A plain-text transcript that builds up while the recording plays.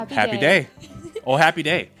Happy day. Oh, happy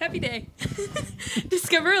day. Happy day.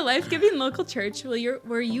 Discover a life-giving local church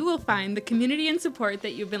where you will find the community and support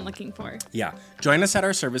that you've been looking for. Yeah. Join us at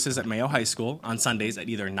our services at Mayo High School on Sundays at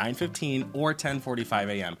either 9:15 or 10:45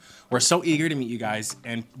 a.m. We're so eager to meet you guys,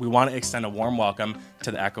 and we want to extend a warm welcome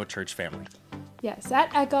to the Echo Church family. Yes, at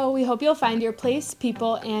Echo, we hope you'll find your place,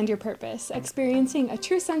 people, and your purpose, experiencing a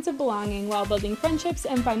true sense of belonging while building friendships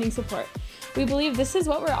and finding support. We believe this is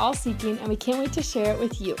what we're all seeking, and we can't wait to share it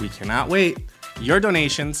with you. We cannot wait. Your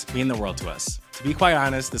donations mean the world to us. To be quite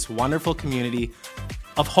honest, this wonderful community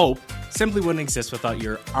of hope simply wouldn't exist without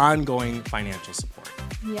your ongoing financial support.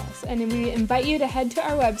 Yes, and we invite you to head to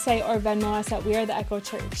our website or Venmo us at We Are the Echo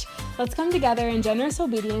Church. Let's come together in generous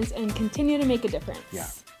obedience and continue to make a difference. Yeah.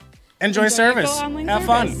 Enjoy service. Have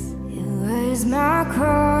fun. It was my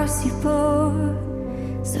cross you bore,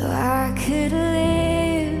 so I could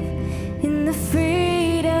live in the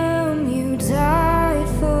freedom you died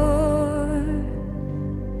for.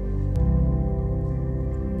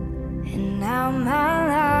 And now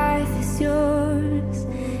my life is yours,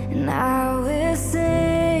 and I will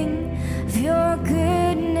sing of your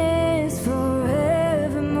goodness forevermore.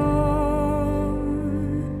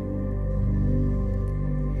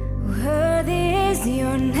 Worthy is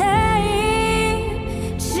your name,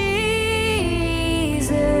 Jesus.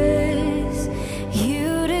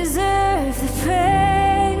 You deserve the praise.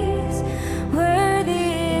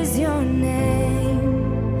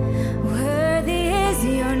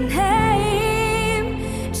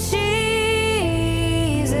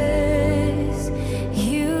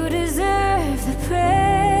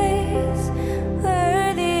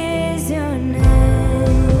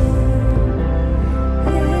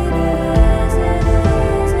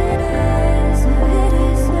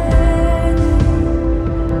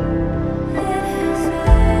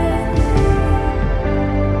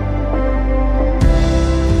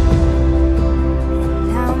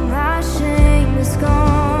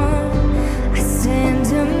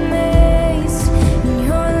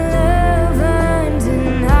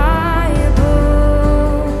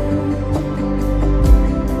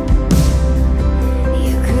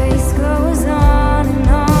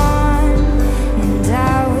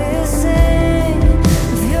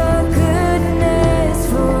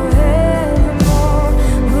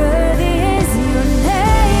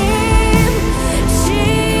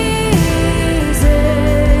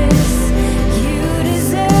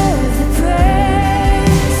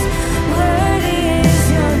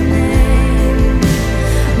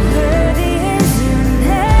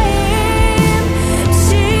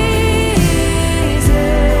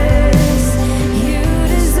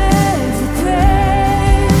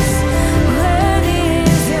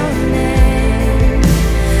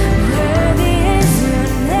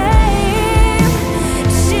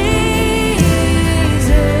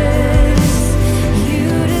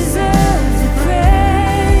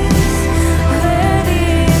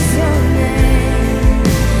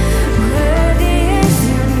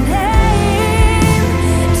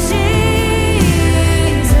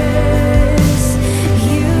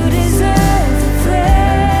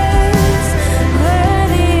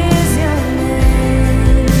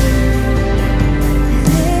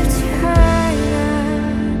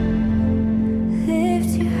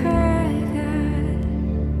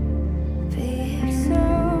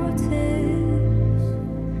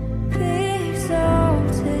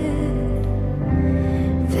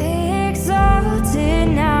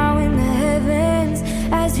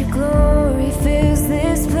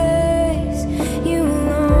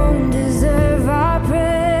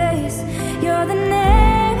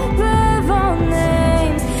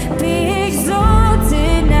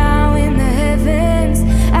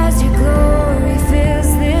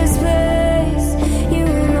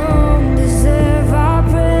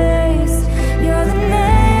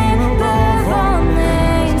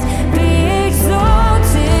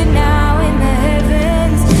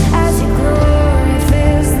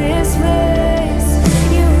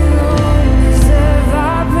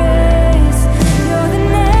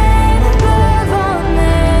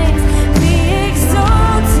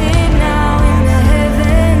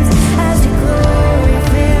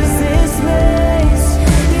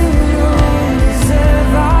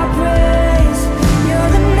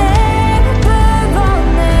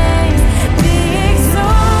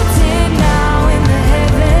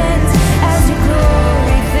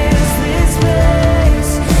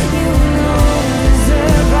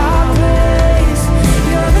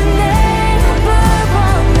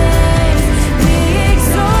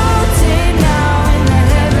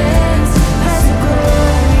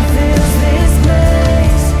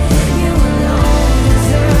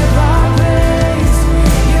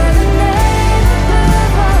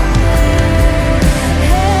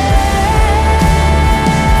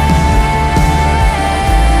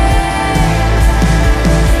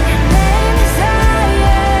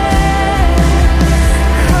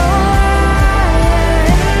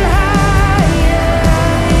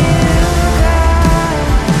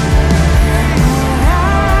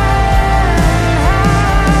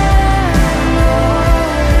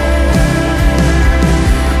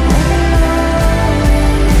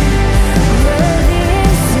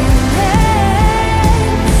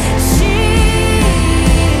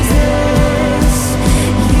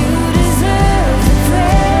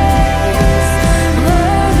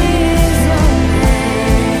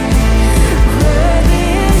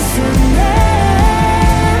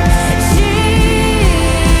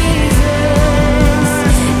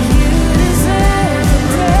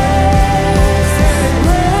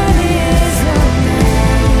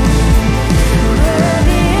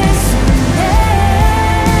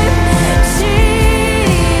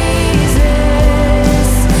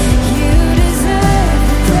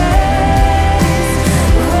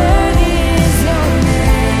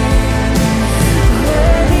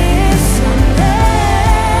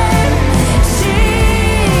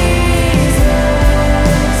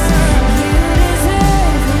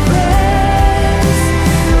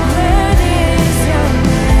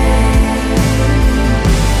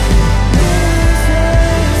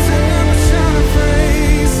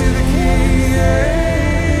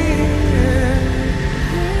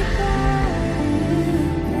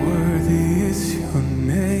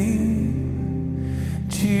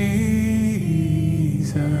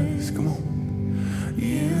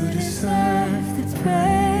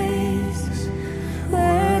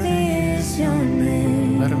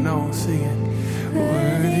 Sing it.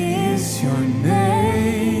 Worthy is your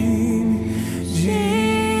name, Jesus.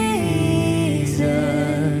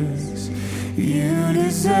 You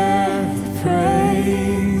deserve the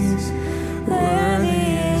praise. Worthy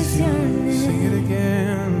is your name. Sing it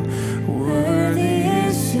again. Worthy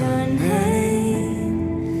is your name,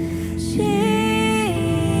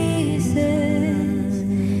 Jesus.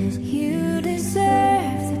 You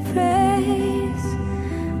deserve the praise.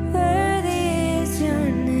 Worthy is your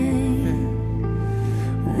name.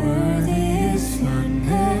 Worthy is your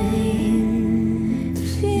name,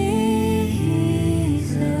 Jesus.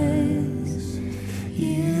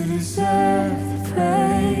 You deserve the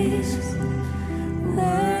praise.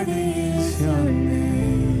 Worthy is your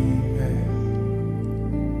name.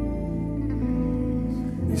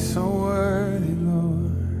 You're so worthy,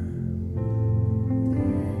 Lord.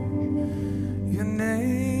 Your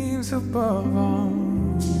name's above all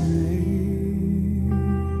names.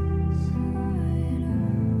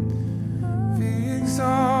 Be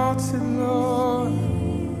exalted, Lord.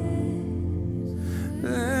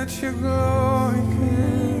 Let your glory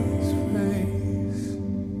fill this place.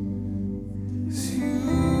 'Cause you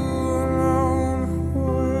alone are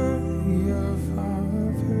worthy of our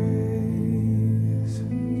praise.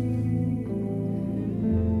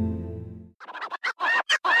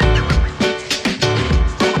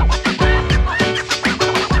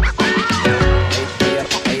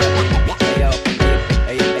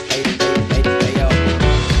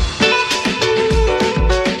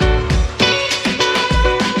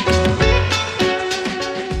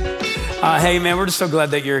 Hey man, we're just so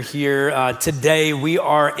glad that you're here. Today we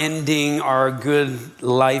are ending our Good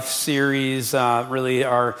Life series, really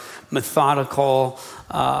our methodical,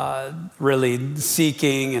 really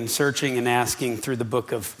seeking and searching and asking through the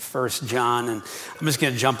book of 1 John. And I'm just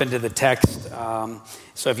going to jump into the text.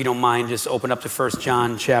 So if you don't mind, just open up to 1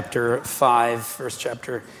 John chapter 5, first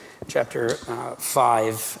chapter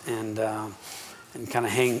 5, and kind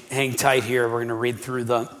of hang tight here. We're going to read through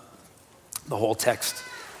the whole text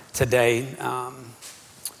today.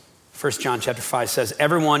 1 John chapter 5 says,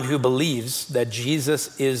 everyone who believes that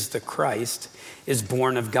Jesus is the Christ is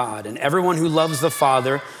born of God, and everyone who loves the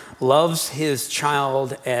Father loves his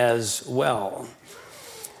child as well.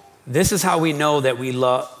 This is how we know that we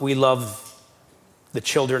love the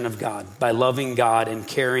children of God, by loving God and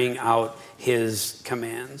carrying out his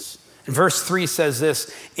commands. And verse 3 says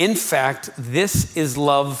this, in fact, this is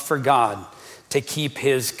love for God, to keep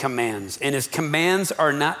his commands. And his commands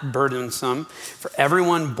are not burdensome, for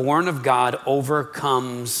everyone born of God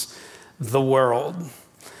overcomes the world.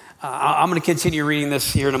 I'm going to continue reading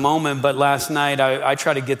this here in a moment, but last night I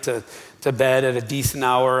try to get to bed at a decent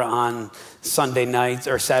hour on Sunday nights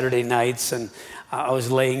or Saturday nights, and I was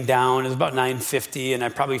laying down. It was about 9:50, and I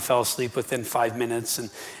probably fell asleep within 5 minutes. And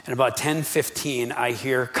about 10:15, I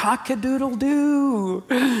hear cock-a-doodle-doo.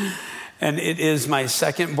 And it is my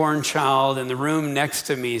second-born child in the room next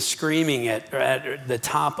to me screaming it at the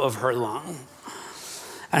top of her lung.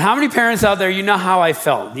 And how many parents out there, you know how I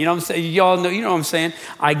felt? You know what I'm saying? You all know, you know what I'm saying?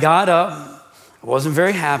 I got up, I wasn't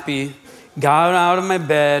very happy, got out of my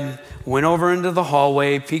bed, went over into the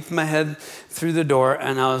hallway, peeked my head through the door,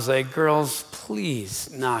 and I was like, girls,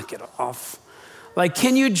 please knock it off. Like,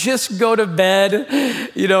 can you just go to bed?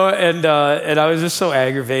 You know, and I was just so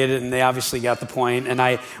aggravated, and they obviously got the point. And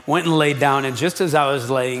I went and laid down, and just as I was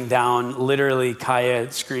laying down, literally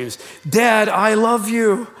Kaya screams, Dad, I love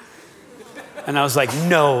you. And I was like,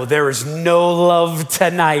 no, there is no love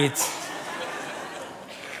tonight.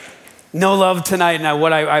 No love tonight. Now,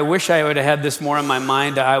 what I wish I would have had this more in my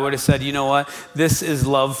mind, I would have said, you know what? This is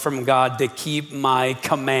love from God to keep my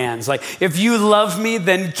commands. Like, if you love me,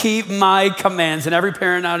 then keep my commands. And every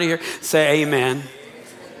parent out of here, say amen.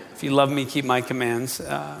 If you love me, keep my commands.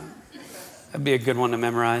 That'd be a good one to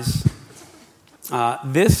memorize.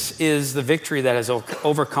 This is the victory that has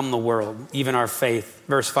overcome the world, even our faith.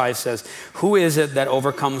 Verse 5 says, who is it that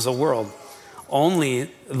overcomes the world?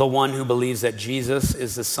 Only the one who believes that Jesus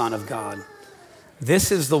is the Son of God. This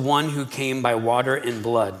is the one who came by water and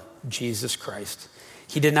blood, Jesus Christ.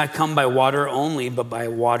 He did not come by water only, but by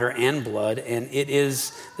water and blood. And it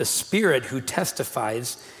is the Spirit who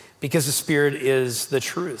testifies, because the Spirit is the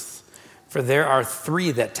truth. For there are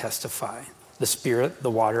three that testify, the Spirit,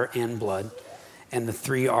 the water, and blood. And the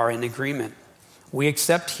three are in agreement. We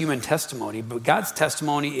accept human testimony, but God's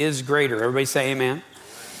testimony is greater. Everybody say amen.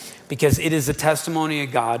 Because it is the testimony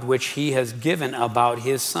of God which he has given about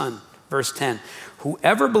his Son. Verse 10,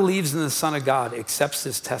 whoever believes in the Son of God accepts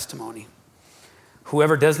his testimony.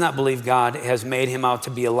 Whoever does not believe God has made him out to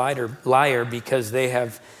be a liar because they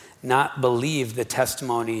have not believed the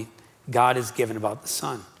testimony God has given about the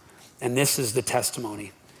Son. And this is the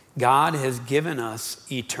testimony. God has given us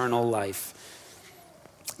eternal life.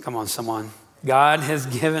 Come on, someone. God has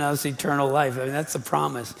given us eternal life. I mean, that's the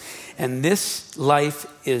promise. And this life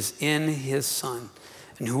is in his Son.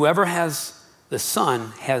 And whoever has the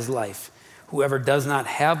Son has life. Whoever does not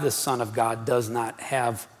have the Son of God does not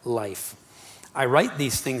have life. I write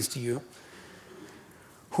these things to you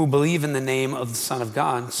who believe in the name of the Son of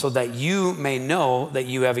God, so that you may know that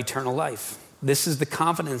you have eternal life. This is the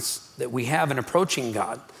confidence that we have in approaching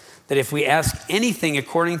God, that if we ask anything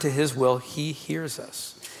according to his will, he hears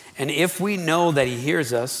us. And if we know that he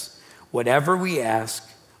hears us, whatever we ask,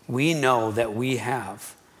 we know that we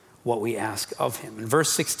have what we ask of him. In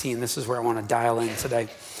verse 16, this is where I want to dial in today.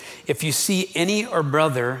 If you see any or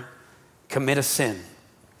brother commit a sin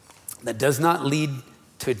that does not lead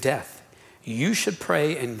to death, you should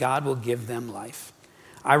pray and God will give them life.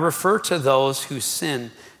 I refer to those whose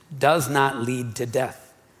sin does not lead to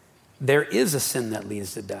death. There is a sin that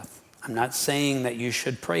leads to death. I'm not saying that you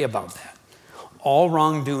should pray about that. All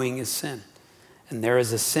wrongdoing is sin, and there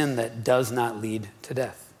is a sin that does not lead to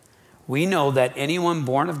death. We know that anyone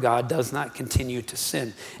born of God does not continue to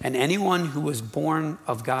sin, and anyone who is born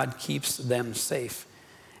of God keeps them safe,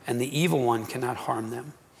 and the evil one cannot harm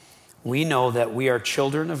them. We know that we are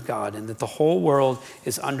children of God and that the whole world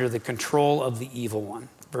is under the control of the evil one.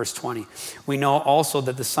 Verse 20, we know also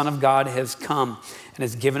that the Son of God has come and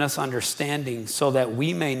has given us understanding so that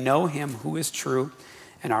we may know him who is true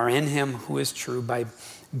and are in him who is true by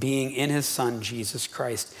being in his Son, Jesus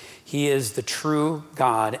Christ. He is the true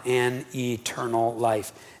God and eternal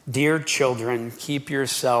life. Dear children, keep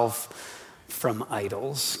yourself from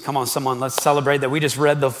idols. Come on, someone, let's celebrate that we just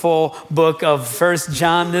read the full book of 1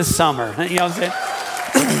 John this summer. You know what I'm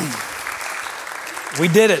saying? We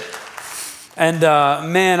did it. And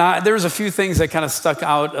there was a few things that kind of stuck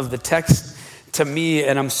out of the text to me,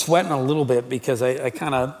 and I'm sweating a little bit because I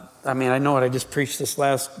know what I just preached this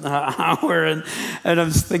last hour, and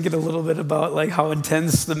I'm just thinking a little bit about like how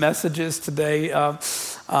intense the message is today.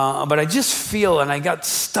 But I just feel, and I got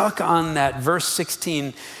stuck on that verse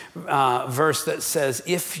 16 verse that says,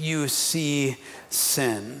 if you see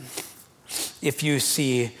sin.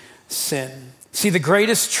 See, the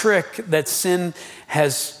greatest trick that sin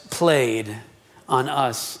has played on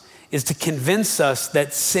us is to convince us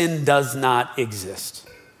that sin does not exist.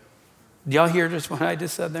 Do y'all hear just what I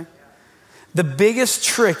just said there? The biggest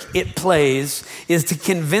trick it plays is to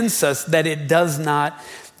convince us that it does not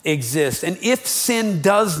exist. And if sin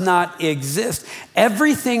does not exist,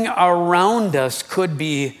 everything around us could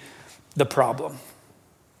be the problem.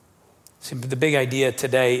 See, the big idea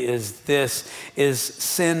today is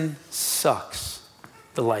sin sucks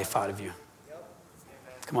the life out of you.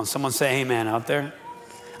 Come on, someone say amen out there.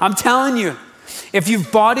 I'm telling you, if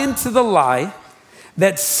you've bought into the lie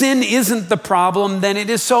that sin isn't the problem, then it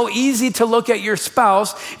is so easy to look at your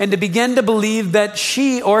spouse and to begin to believe that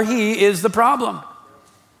she or he is the problem.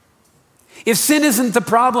 If sin isn't the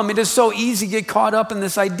problem, it is so easy to get caught up in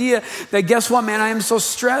this idea that, guess what, man, I am so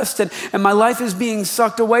stressed and my life is being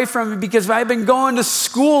sucked away from me because I've been going to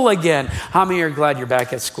school again. How many are glad you're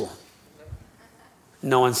back at school?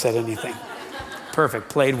 No one said anything. Perfect.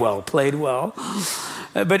 Played well.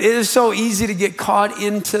 But it is so easy to get caught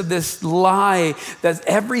into this lie that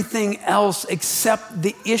everything else except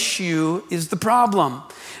the issue is the problem.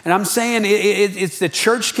 And I'm saying it's the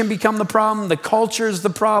church can become the problem. The culture is the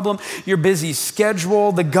problem. Your busy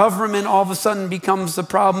schedule, the government all of a sudden becomes the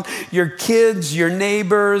problem. Your kids, your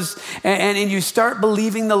neighbors, and you start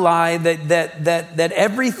believing the lie that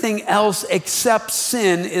everything else except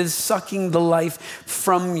sin is sucking the life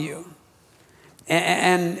from you.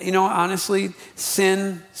 And you know, honestly,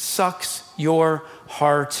 sin sucks your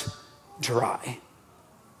heart dry.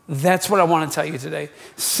 That's what I want to tell you today.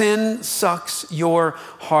 Sin sucks your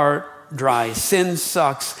heart dry. Sin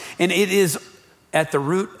sucks. And it is at the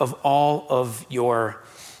root of all of your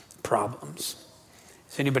problems.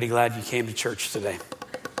 Is anybody glad you came to church today?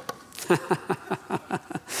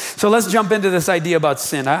 So let's jump into this idea about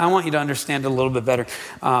sin. I want you to understand it a little bit better.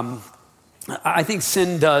 I think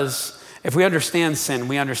sin does... If we understand sin,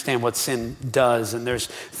 we understand what sin does. And there's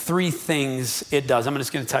three things it does. I'm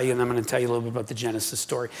just going to tell you, and I'm going to tell you a little bit about the Genesis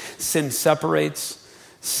story. Sin separates,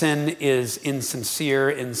 sin is insincere,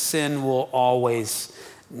 and sin will always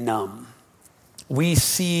numb. We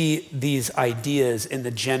see these ideas in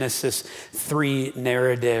the Genesis 3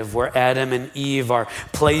 narrative where Adam and Eve are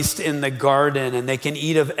placed in the garden and they can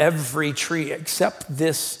eat of every tree except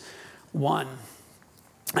this one.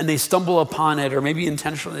 and they stumble upon it, or maybe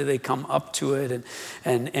intentionally they come up to it,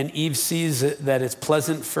 and Eve sees it, that it's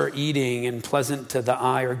pleasant for eating and pleasant to the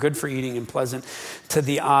eye, or good for eating and pleasant to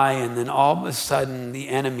the eye. And then all of a sudden the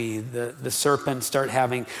enemy, the serpent, start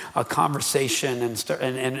having a conversation,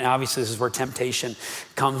 and obviously this is where temptation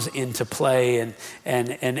comes into play, and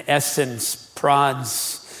in essence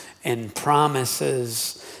prods and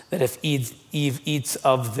promises that if Eve eats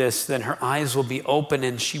of this, then her eyes will be open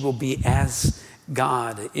and she will be as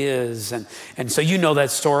God is. And so you know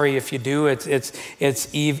that story. If you do,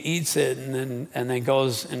 it's Eve eats it, and then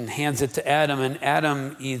goes and hands it to Adam, and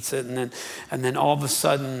Adam eats it, and then all of a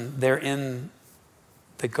sudden they're in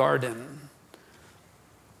the garden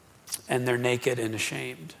and they're naked and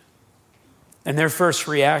ashamed. And their first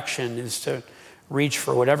reaction is to reach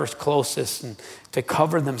for whatever's closest and to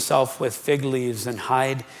cover themselves with fig leaves and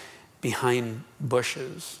hide behind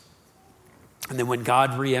bushes. And then when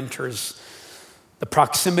God re-enters the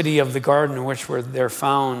proximity of the garden in which they're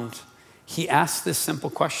found, he asks this simple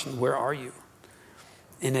question, where are you?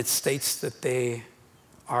 And it states that they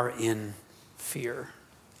are in fear.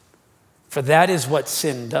 For that is what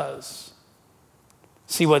sin does.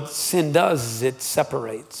 See, what sin does is it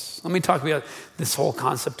separates. Let me talk about this whole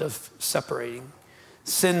concept of separating.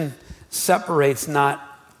 Sin separates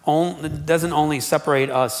doesn't only separate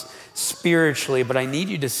us spiritually, but I need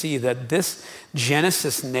you to see that this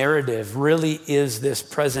Genesis narrative really is this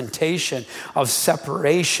presentation of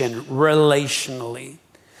separation relationally,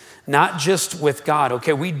 not just with God.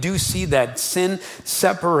 Okay, we do see that sin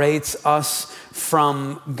separates us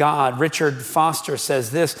from God. Richard Foster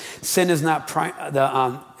says this: sin is not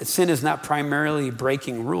primarily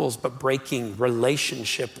breaking rules, but breaking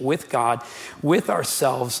relationship with God, with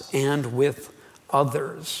ourselves, and with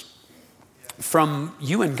others. From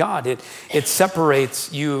you and God, it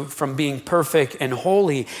separates you from being perfect and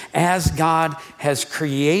holy as God has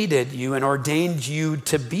created you and ordained you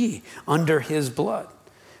to be under his blood.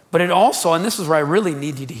 But it also, and this is where I really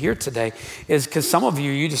need you to hear today, is because some of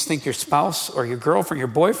you just think your spouse or your girlfriend, your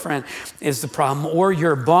boyfriend is the problem, or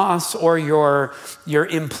your boss or your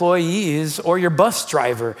employees or your bus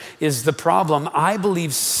driver is the problem. I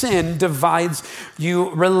believe sin divides you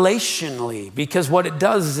relationally, because what it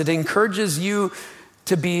does is it encourages you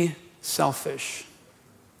to be selfish.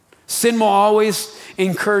 Sin will always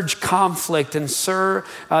encourage conflict, and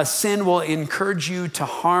sin will encourage you to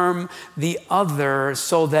harm the other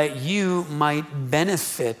so that you might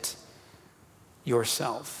benefit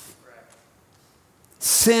yourself.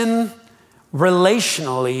 Sin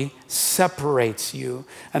relationally separates you.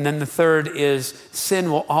 And then the third is sin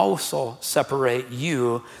will also separate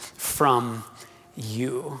you from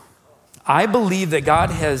you. I believe that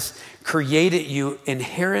God has created you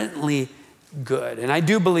inherently good. And I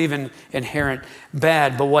do believe in inherent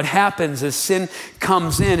bad, but what happens is sin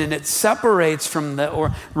comes in and it separates from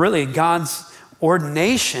God's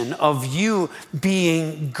ordination of you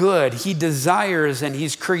being good. He desires and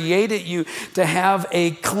he's created you to have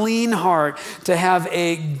a clean heart, to have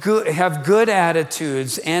good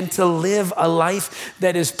attitudes, and to live a life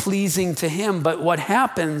that is pleasing to him. But what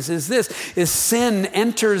happens is sin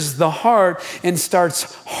enters the heart and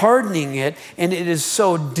starts hardening it, and it is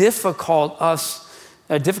so difficult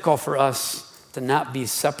for us to not be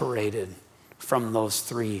separated from those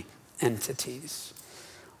three entities.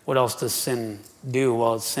 What else does sin do?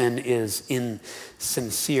 Well, sin is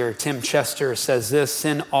insincere. Tim Chester says this: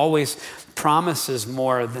 sin always promises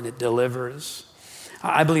more than it delivers.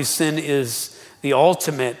 I believe sin is the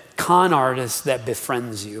ultimate con artist that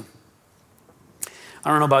befriends you. I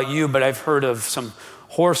don't know about you, but I've heard of some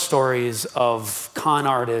horror stories of con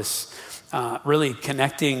artists really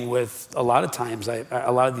connecting with, a lot of times,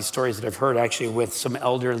 a lot of these stories that I've heard actually with some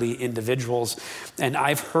elderly individuals. And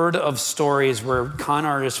I've heard of stories where con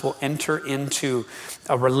artists will enter into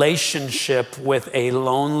a relationship with a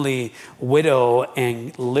lonely widow,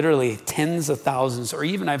 and literally tens of thousands, or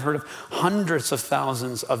even I've heard of hundreds of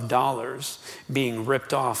thousands of dollars being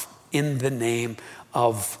ripped off in the name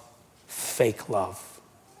of fake love.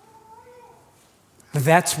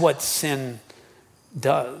 That's what sin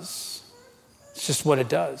does. It's just what it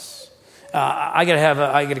does. I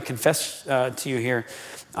gotta confess to you here.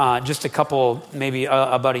 Just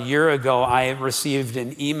about a year ago, I received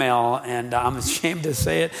an email, and I'm ashamed to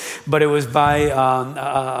say it, but it was by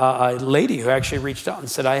a lady who actually reached out and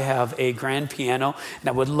said, I have a grand piano, and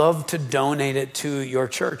I would love to donate it to your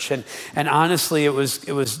church. And honestly, it was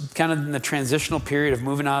kind of in the transitional period of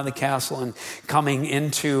moving out of the castle and coming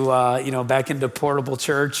into, back into portable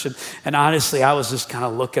church. And honestly, I was just kind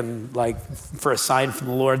of looking like for a sign from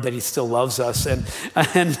the Lord that he still loves us. And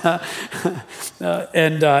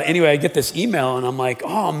anyway, I get this email, and I'm like,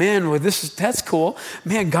 oh, man, well, that's cool.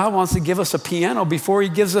 Man, God wants to give us a piano before he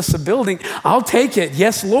gives us a building. I'll take it.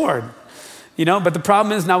 Yes, Lord. But the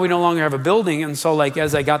problem is now we no longer have a building. And so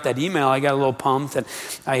as I got that email, I got a little pumped, and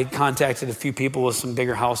I contacted a few people with some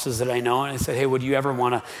bigger houses that I know. And I said, hey, would you ever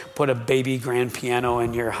want to put a baby grand piano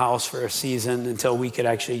in your house for a season until we could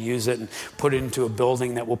actually use it and put it into a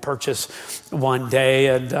building that we'll purchase one day?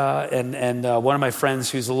 And one of my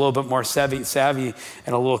friends who's a little bit more savvy and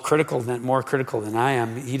a little more critical than I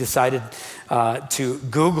am, he decided to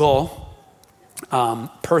Google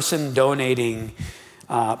person donating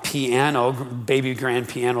piano, baby grand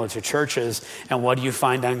piano to churches. And what do you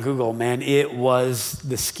find on Google? Man, it was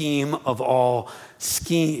the scheme of all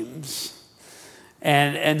schemes.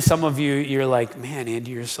 And some of you, you're like, man,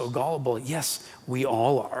 Andy, you're so gullible. Yes, we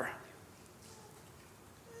all are.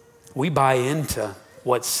 We buy into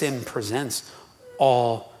what sin presents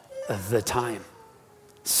all the time.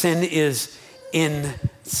 Sin is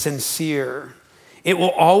insincere. It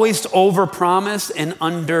will always overpromise and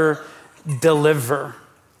under-deliver.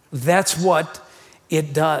 That's what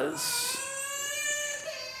it does.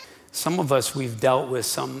 Some of us, we've dealt with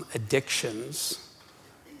some addictions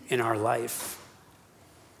in our life.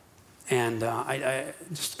 And I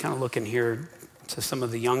just kind of looking here to some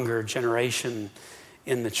of the younger generation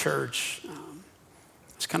in the church. I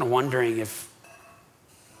was kind of wondering if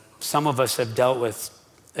some of us have dealt with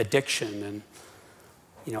addiction and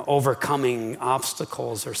overcoming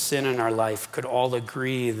obstacles or sin in our life, could all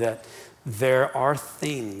agree that there are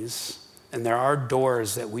things and there are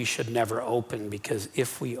doors that we should never open, because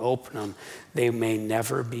if we open them, they may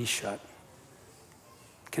never be shut.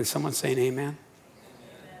 Can someone say an amen?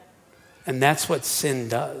 And that's what sin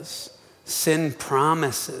does. Sin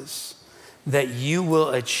promises that you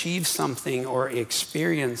will achieve something or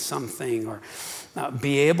experience something or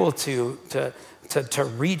be able to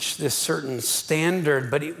reach this certain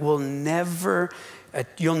standard, but it will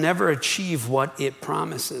you'll never achieve what it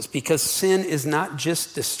promises, because sin is not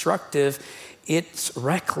just destructive, it's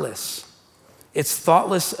reckless. It's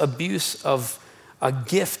thoughtless abuse of a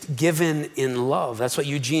gift given in love. That's what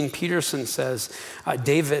Eugene Peterson says.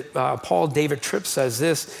 Paul David Tripp says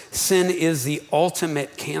this: sin is the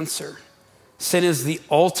ultimate cancer. Sin is the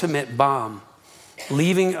ultimate bomb,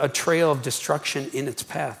 leaving a trail of destruction in its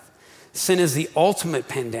path. Sin is the ultimate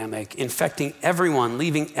pandemic, infecting everyone,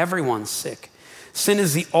 leaving everyone sick. Sin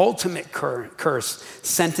is the ultimate curse,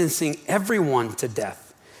 sentencing everyone to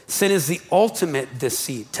death. Sin is the ultimate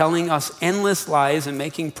deceit, telling us endless lies and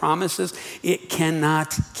making promises it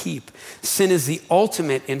cannot keep. Sin is the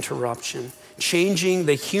ultimate interruption, changing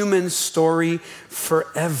the human story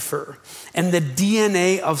forever. And the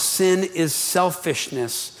DNA of sin is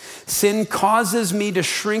selfishness. Sin causes me to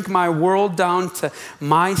shrink my world down to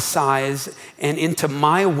my size and into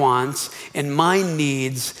my wants and my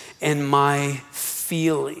needs and my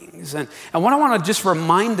feelings. And what I want to just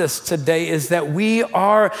remind us today is that we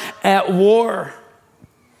are at war.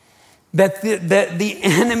 That the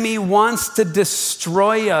enemy wants to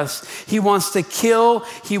destroy us. He wants to kill,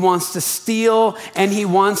 he wants to steal, and he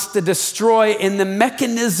wants to destroy. And the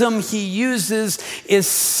mechanism he uses is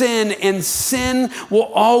sin. And sin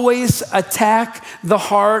will always attack the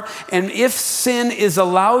heart. And if sin is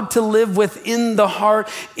allowed to live within the heart,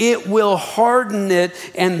 it will harden it,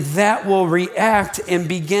 and that will react and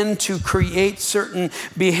begin to create certain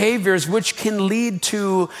behaviors which can lead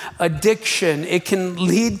to addiction. It can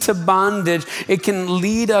lead to bondage. It can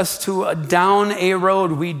lead us down a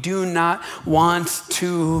road we do not want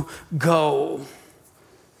to go.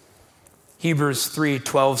 Hebrews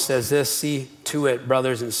 3:12 says this: see to it,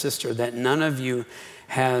 brothers and sisters, that none of you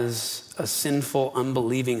has a sinful,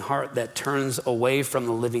 unbelieving heart that turns away from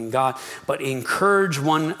the living God, but encourage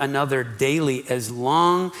one another daily as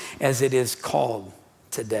long as it is called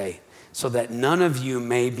today, so that none of you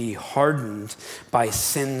may be hardened by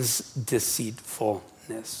sin's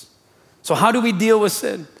deceitfulness. So how do we deal with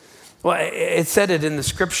sin? Well, it said it in the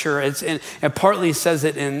scripture. It partly says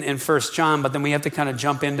it in 1 John, but then we have to kind of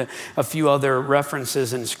jump into a few other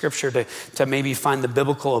references in scripture to maybe find the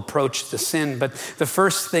biblical approach to sin. But the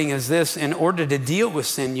first thing is this: in order to deal with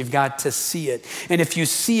sin, you've got to see it. And if you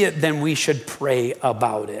see it, then we should pray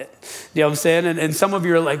about it. You know what I'm saying? And some of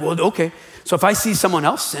you are like, well, okay, so if I see someone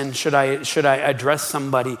else sin, should I address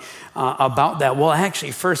somebody about that? Well,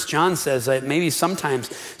 actually, 1 John says that maybe sometimes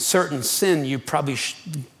certain sin you probably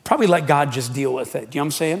probably let God just deal with it. Do you know what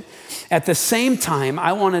I'm saying? At the same time,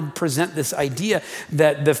 I want to present this idea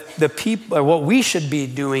that the people, or what we should be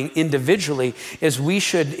doing individually is we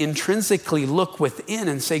should intrinsically look within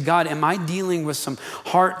and say, God, am I dealing with some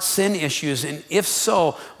heart sin issues? And if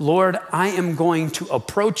so, Lord, I am going to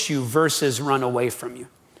approach you versus run away from you.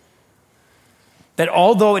 That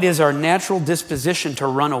although it is our natural disposition to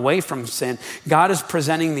run away from sin, God is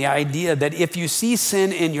presenting the idea that if you see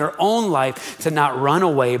sin in your own life, to not run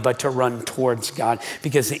away, but to run towards God.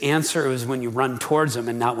 Because the answer is when you run towards him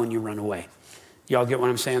and not when you run away. Y'all get what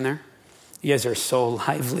I'm saying there? You guys are so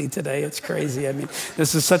lively today. It's crazy. I mean,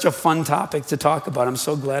 this is such a fun topic to talk about. I'm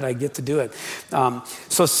so glad I get to do it.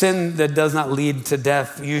 So sin that does not lead to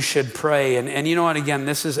death, you should pray. And you know what? Again,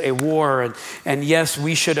 this is a war. And yes,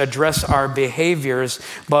 we should address our behaviors.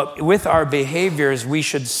 But with our behaviors, we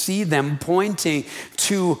should see them pointing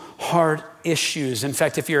to heart issues. In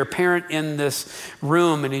fact, if you're a parent in this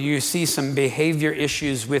room and you see some behavior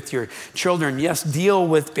issues with your children, yes, deal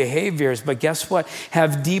with behaviors, but guess what?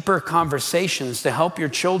 Have deeper conversations to help your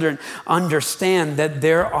children understand that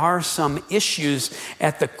there are some issues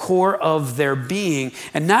at the core of their being,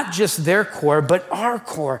 and not just their core, but our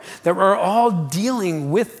core, that we're all dealing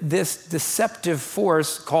with this deceptive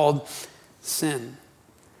force called sin.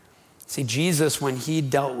 See, Jesus, when he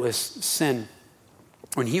dealt with sin,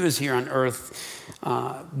 when he was here on earth,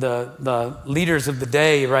 the leaders of the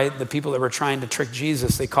day, right, the people that were trying to trick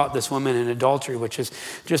Jesus, they caught this woman in adultery, which is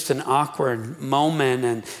just an awkward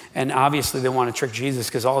moment. And obviously they want to trick Jesus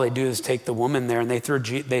because all they do is take the woman there and they throw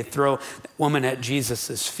the woman at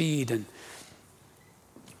Jesus' feet. And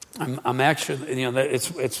I'm actually,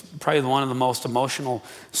 it's probably one of the most emotional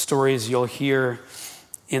stories you'll hear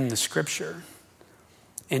in the scripture.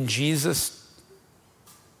 And Jesus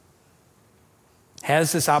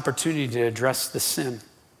has this opportunity to address the sin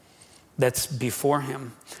that's before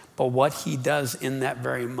him. But what he does in that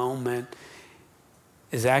very moment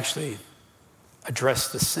is actually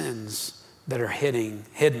address the sins that are hidden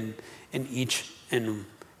in each and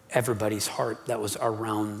everybody's heart that was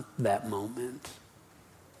around that moment.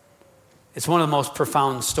 It's one of the most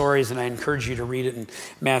profound stories, and I encourage you to read it in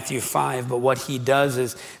Matthew 5. But what he does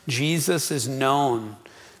is Jesus is known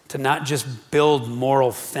to not just build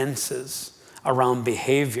moral fences around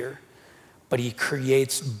behavior, but he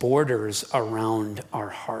creates borders around our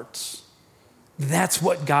hearts. That's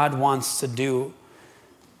what God wants to do.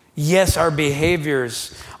 Yes, our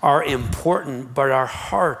behaviors are important, but our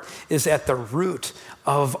heart is at the root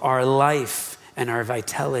of our life and our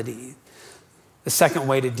vitality. The second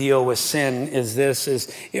way to deal with sin is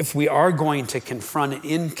if we are going to confront it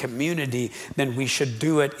in community, then we should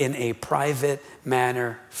do it in a private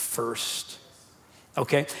manner first.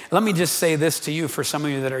 Okay, let me just say this to you for some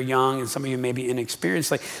of you that are young and some of you may be inexperienced.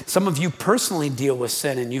 Like some of you personally deal with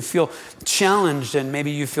sin and you feel challenged and maybe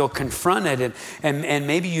you feel confronted and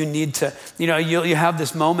maybe you need to, you have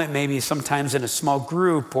this moment maybe sometimes in a small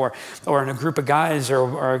group or in a group of guys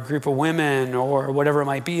or a group of women or whatever it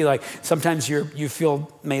might be. Like sometimes you feel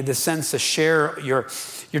made the sense to share your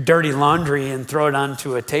dirty laundry and throw it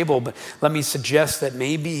onto a table. But let me suggest that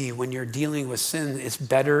maybe when you're dealing with sin, it's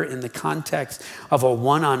better in the context of a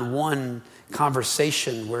one-on-one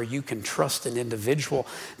conversation where you can trust an individual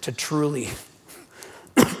to truly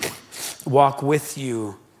walk with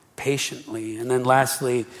you patiently. And then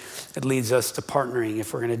lastly, it leads us to partnering.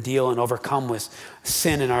 If we're going to deal and overcome with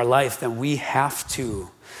sin in our life, then we have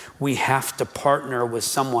to partner with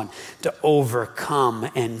someone to overcome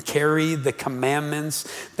and carry the commandments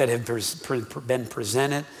that have been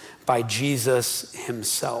presented by Jesus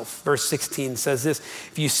himself. Verse 16 says this: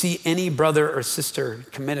 if you see any brother or sister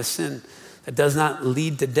commit a sin that does not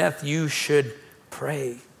lead to death, you should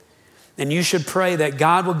pray. And you should pray that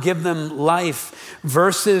God will give them life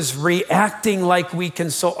versus reacting like we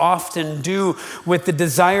can so often do with the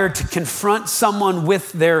desire to confront someone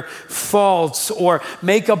with their faults or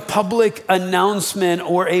make a public announcement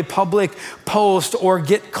or a public post or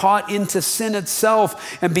get caught into sin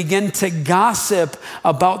itself and begin to gossip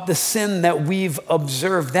about the sin that we've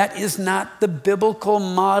observed. That is not the biblical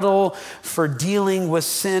model for dealing with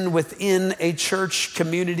sin within a church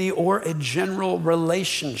community or a general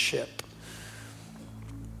relationship.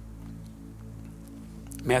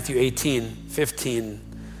 Matthew 18:15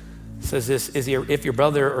 says this: if your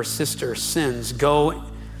brother or sister sins, go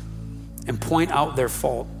and point out their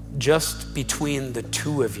fault just between the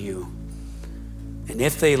two of you. And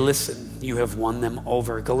if they listen, you have won them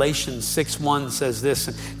over. Galatians 6:1 says this,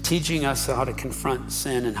 teaching us how to confront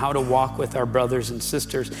sin and how to walk with our brothers and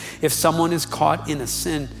sisters. If someone is caught in a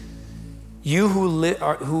sin, You who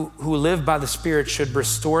live by the Spirit should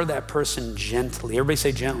restore that person gently. Everybody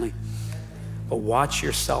say gently. But watch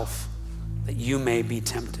yourself that you may be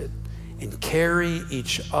tempted, and carry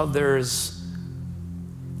each other's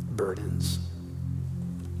burdens.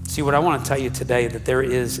 See, what I want to tell you today, that there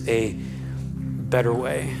is a better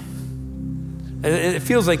way. It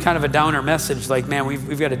feels like kind of a downer message, like, man,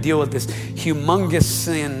 we've got to deal with this humongous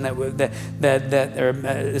sin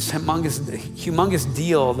this humongous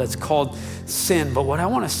deal that's called sin. But what I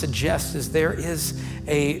want to suggest is there is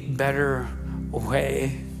a better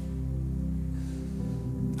way.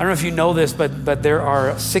 I don't know if you know this, but there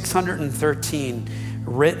are 613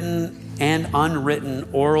 written and unwritten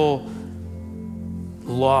oral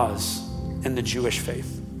laws in the Jewish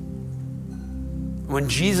faith. When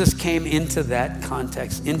Jesus came into that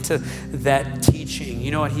context, into that teaching, you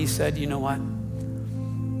know what he said? You know what?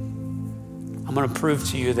 I'm going to prove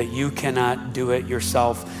to you that you cannot do it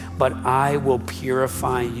yourself, but I will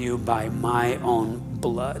purify you by my own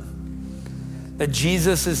blood. That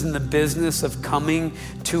Jesus is in the business of coming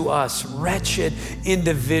to us, wretched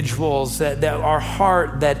individuals, that our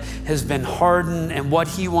heart that has been hardened. And what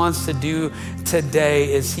he wants to do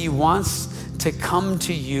today is he wants to come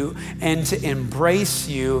to you and to embrace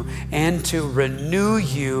you and to renew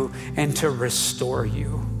you and to restore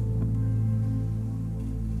you.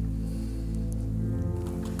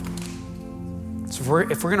 So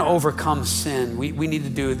if we're going to overcome sin, we need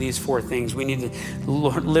to do these four things. We need to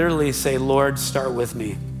literally say, Lord, start with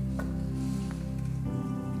me.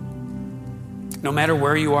 No matter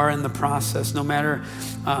where you are in the process, no matter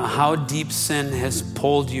how deep sin has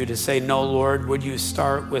pulled you, to say, no, Lord, would you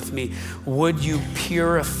start with me? Would you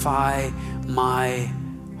purify my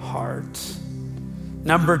heart?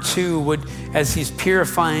 Number two, as he's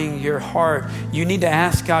purifying your heart, you need to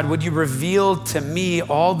ask God, would you reveal to me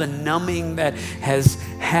all the numbing that has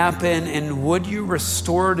happened, and would you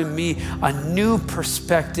restore to me a new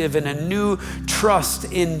perspective and a new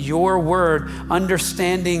trust in your word,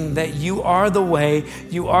 understanding that you are the way,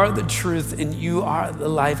 you are the truth, and you are the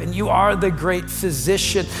life, and you are the great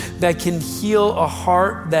physician that can heal a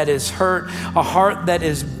heart that is hurt, a heart that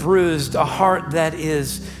is bruised, a heart that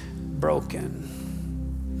is broken.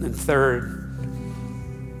 And third,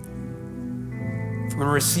 if we're going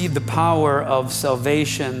to receive the power of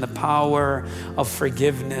salvation, the power of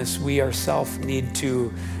forgiveness, we ourselves need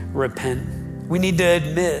to repent. We need to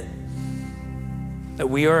admit that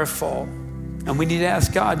we are at fault. And we need to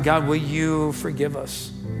ask God, God, will you forgive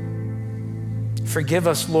us? Forgive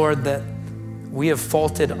us, Lord, that we have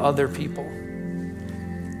faulted other people.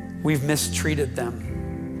 We've mistreated them.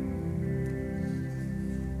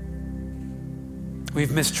 We've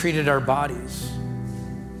mistreated our bodies.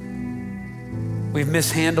 We've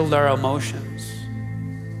mishandled our emotions.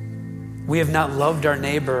 We have not loved our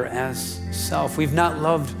neighbor as self. We've not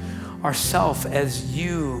loved ourselves as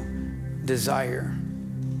you desire.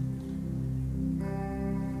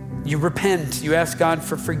 You repent. You ask God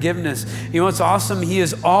for forgiveness. You know what's awesome? He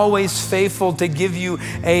is always faithful to give you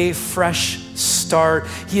a fresh start.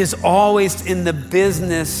 He is always in the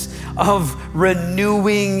business of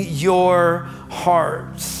renewing your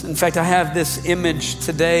hearts. In fact, I have this image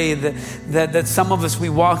today that some of us, we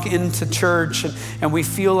walk into church and we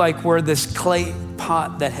feel like we're this clay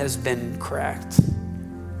pot that has been cracked.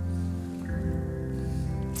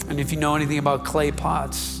 And if you know anything about clay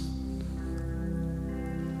pots,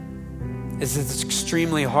 it's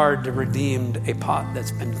extremely hard to redeem a pot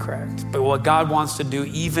that's been cracked. But what God wants to do,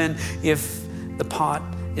 even if the pot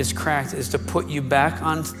is cracked, is to put you back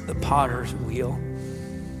onto the potter's wheel.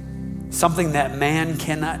 Something that man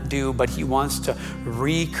cannot do, but he wants to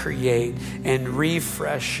recreate and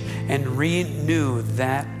refresh and renew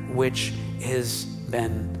that which has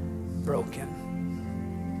been broken.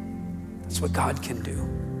 That's what God can do.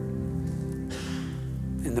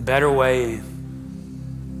 In the better way,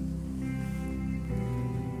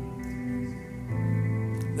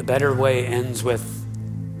 the better way ends with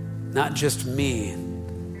not just me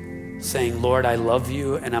saying, Lord, I love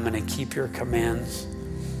you and I'm going to keep your commands,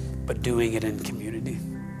 but doing it in community.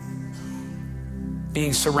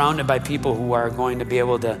 Being surrounded by people who are going to be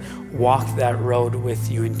able to walk that road with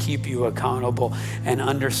you and keep you accountable and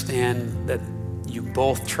understand that you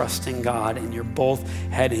both trust in God and you're both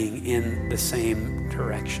heading in the same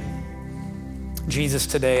direction. Jesus,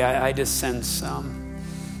 today, I just sense,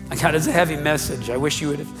 God, it's a heavy message. I wish you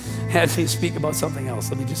would have had me speak about something else.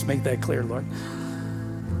 Let me just make that clear, Lord.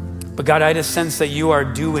 But God, I just sense that you are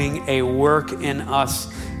doing a work in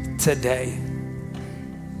us today.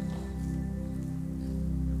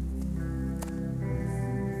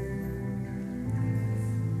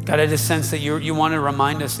 God, I just sense that you want to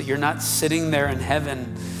remind us that you're not sitting there in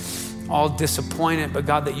heaven all disappointed, but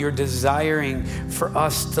God, that you're desiring for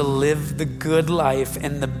us to live the good life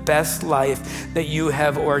and the best life that you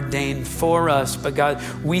have ordained for us. But God,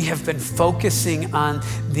 we have been focusing on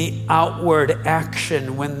the outward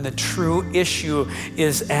action when the true issue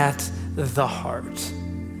is at the heart.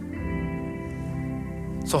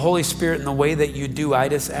 So Holy Spirit, in the way that you do, I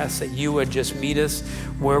just ask that you would just meet us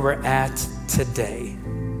where we're at today.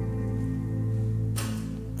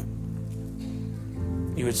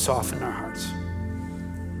 You would soften our hearts.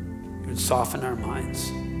 You would soften our minds.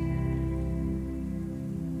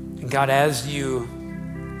 And God, as you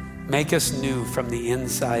make us new from the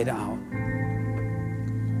inside out,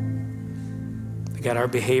 God, our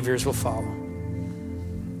behaviors will follow.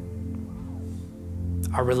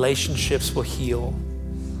 Our relationships will heal.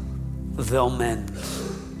 They'll mend.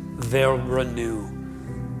 They'll renew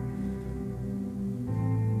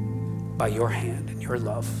by your hand and your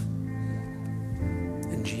love.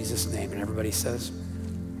 In Jesus' name. And everybody says,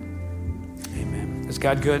 amen. Is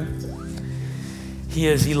God good? He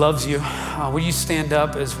is. He loves you. Will you stand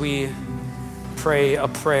up as we pray a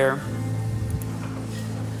prayer?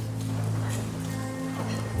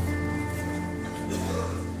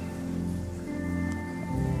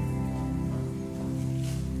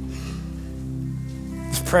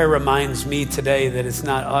 This prayer reminds me today that it's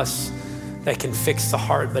not us that can fix the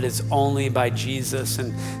heart, but it's only by Jesus.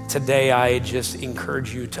 And today I just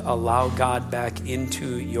encourage you to allow God back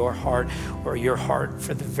into your heart, or your heart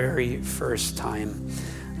for the very first time.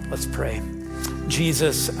 Let's pray.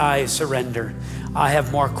 Jesus, I surrender. I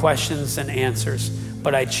have more questions than answers,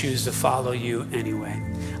 but I choose to follow you anyway.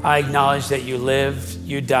 I acknowledge that you lived,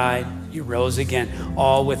 you died, you rose again,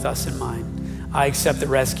 all with us in mind. I accept the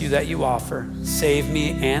rescue that you offer. Save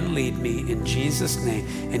me and lead me in Jesus' name,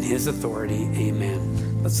 in his authority,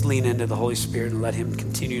 amen. Let's lean into the Holy Spirit and let him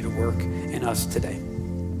continue to work in us today.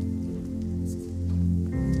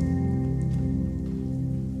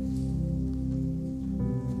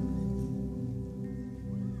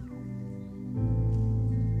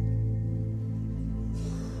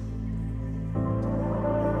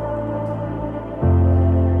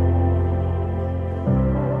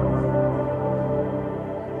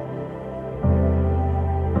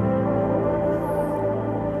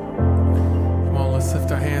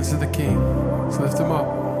 Lift our hands to the King. Let's lift him up.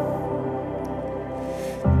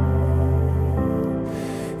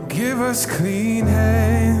 Give us clean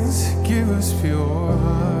hands, give us pure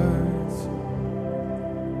hearts.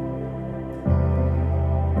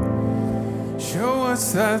 Show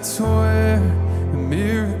us that's where the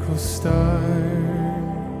miracle starts.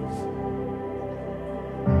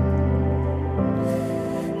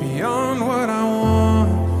 Beyond what I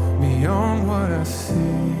want, beyond what I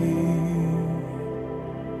see.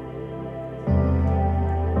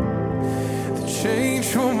 Change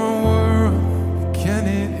for my world, can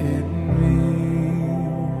it in me?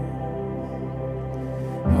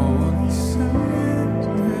 Oh, we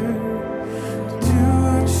surrender to do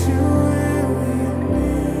what you will in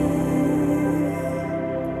me.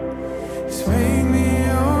 Just make me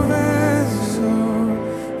your vessel.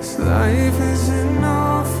 This life is an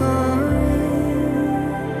offering.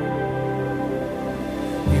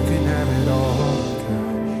 You can have it all,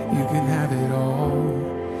 God. You can have it all.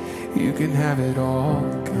 You can have it all,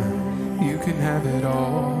 God. You can have it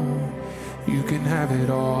all. You can have it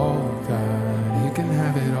all, God. You can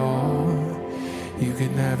have it all. You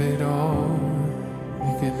can have it all.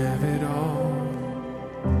 You can have it all.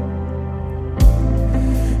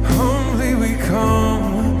 Humbly we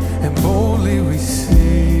come and boldly we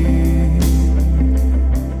sing.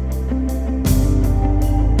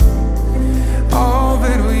 All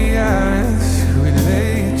that we ask, we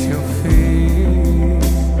lay at your feet.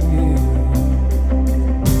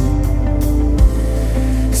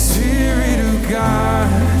 God,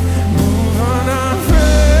 move on our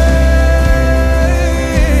praise.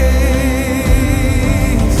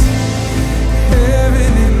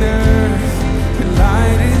 Heaven and earth,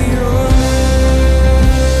 delight in your name.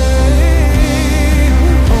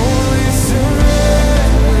 Oh,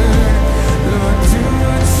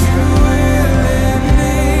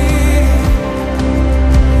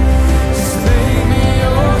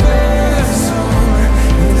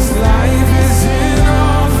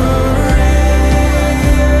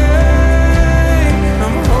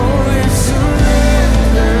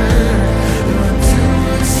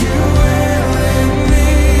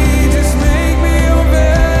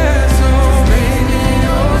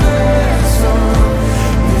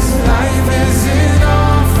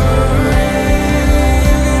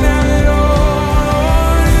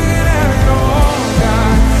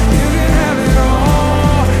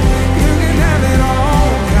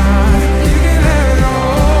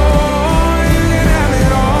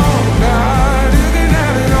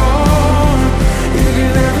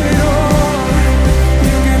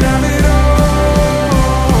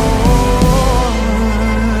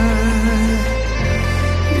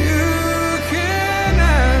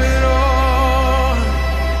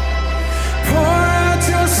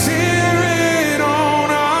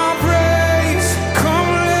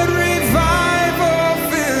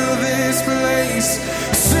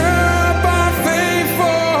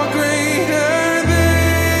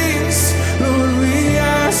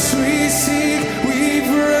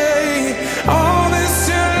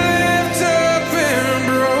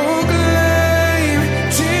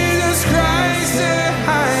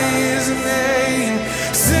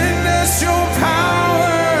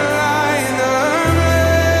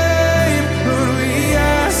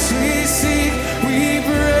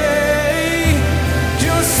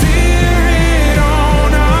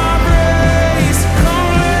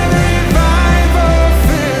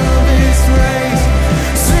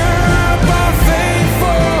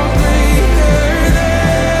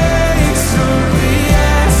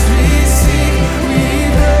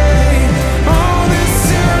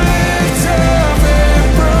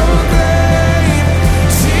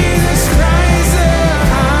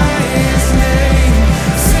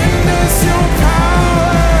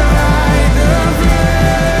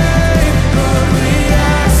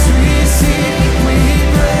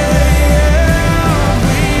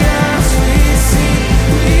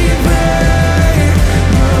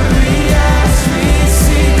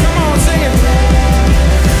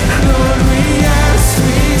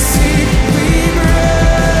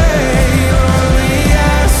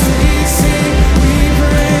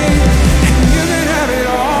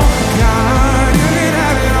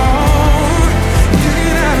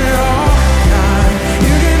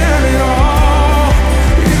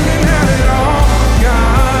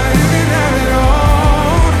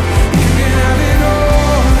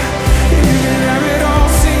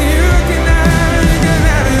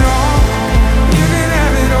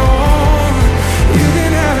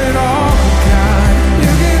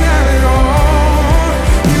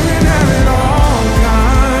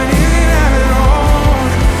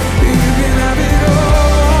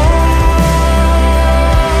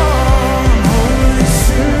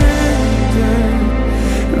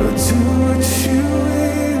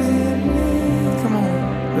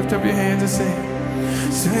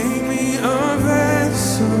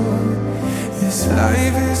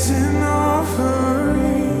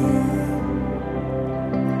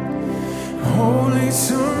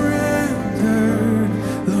 surrender.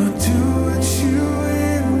 Lord, do what you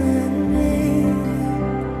will in me.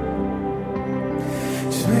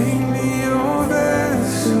 Just make me your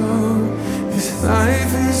vessel. This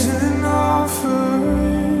life is an offering.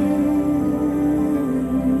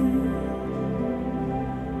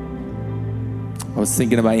 I was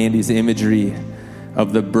thinking about Andy's imagery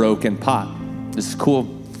of the broken pot. This is cool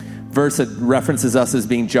verse that references us as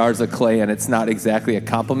being jars of clay, and it's not exactly a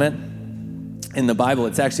compliment. In the Bible,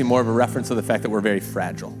 it's actually more of a reference to the fact that we're very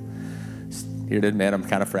fragile. Just here to admit I'm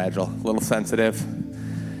kind of fragile, a little sensitive.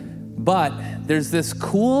 But there's this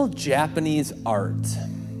cool Japanese art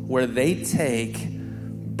where they take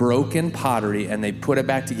broken pottery and they put it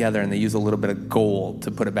back together, and they use a little bit of gold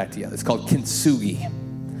to put it back together. It's called kintsugi.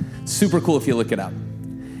 Super cool if you look it up.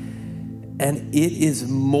 And it is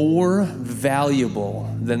more valuable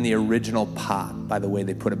than the original pot by the way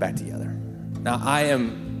they put it back together. Now, I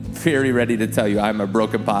am very ready to tell you I'm a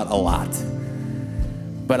broken pot a lot.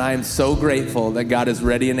 But I am so grateful that God is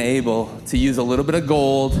ready and able to use a little bit of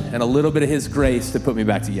gold and a little bit of his grace to put me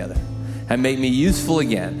back together and make me useful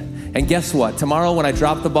again. And guess what? Tomorrow when I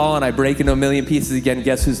drop the ball and I break into a million pieces again,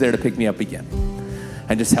 guess who's there to pick me up again?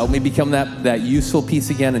 And just help me become that useful piece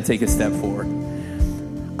again and take a step forward.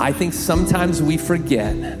 I think sometimes we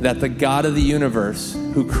forget that the God of the universe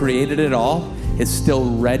who created it all is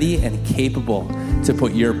still ready and capable to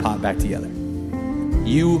put your pot back together.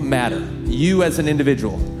 You matter. You as an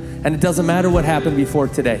individual. And it doesn't matter what happened before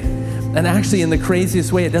today. And actually, in the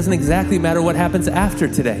craziest way, it doesn't exactly matter what happens after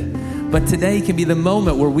today. But today can be the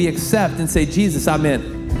moment where we accept and say, Jesus, I'm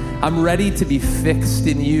in. I'm ready to be fixed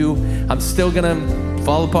in you. I'm still going to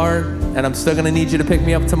fall apart, and I'm still going to need you to pick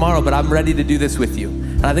me up tomorrow, but I'm ready to do this with you.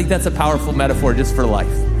 And I think that's a powerful metaphor just for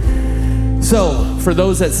life. So for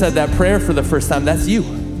those that said that prayer for the first time, that's you.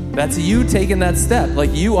 That's you taking that step.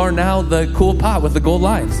 Like, you are now the cool pot with the gold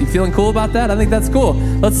lines. You feeling cool about that? I think that's cool.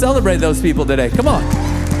 Let's celebrate those people today. Come on.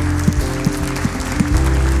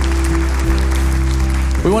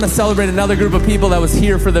 We want to celebrate another group of people that was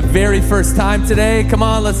here for the very first time today. Come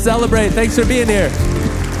on, let's celebrate. Thanks for being here.